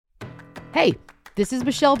Hey, this is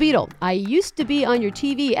Michelle Beadle. I used to be on your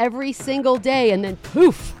TV every single day, and then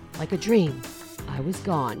poof, like a dream, I was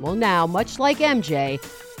gone. Well, now, much like MJ,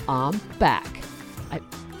 I'm back.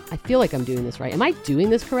 I feel like I'm doing this right. Am I doing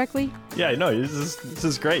this correctly? Yeah, no, this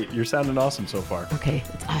is great. You're sounding awesome so far. Okay,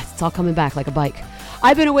 it's all coming back like a bike.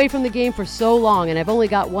 I've been away from the game for so long, and I've only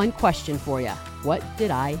got one question for you. What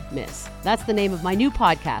did I miss? That's the name of my new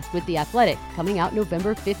podcast with The Athletic, coming out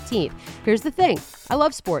November 15th. Here's the thing. I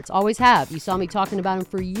love sports, always have. You saw me talking about them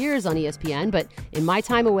for years on ESPN, but in my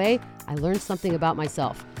time away, I learned something about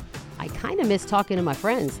myself. I kind of miss talking to my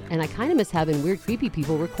friends, and I kind of miss having weird, creepy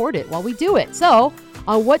people record it while we do it. So,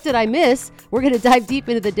 on What Did I Miss, we're going to dive deep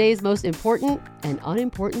into the day's most important and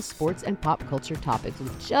unimportant sports and pop culture topics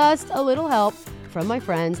with just a little help from my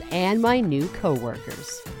friends and my new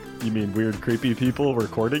coworkers. You mean weird, creepy people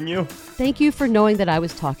recording you? Thank you for knowing that I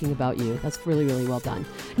was talking about you. That's really, really well done.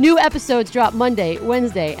 New episodes drop Monday,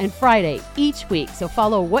 Wednesday, and Friday each week. So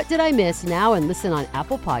follow What Did I Miss now and listen on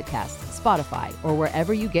Apple Podcasts, Spotify, or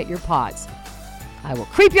wherever you get your pods. I will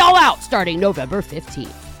creep y'all out starting November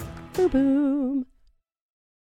 15th. Boom, boom.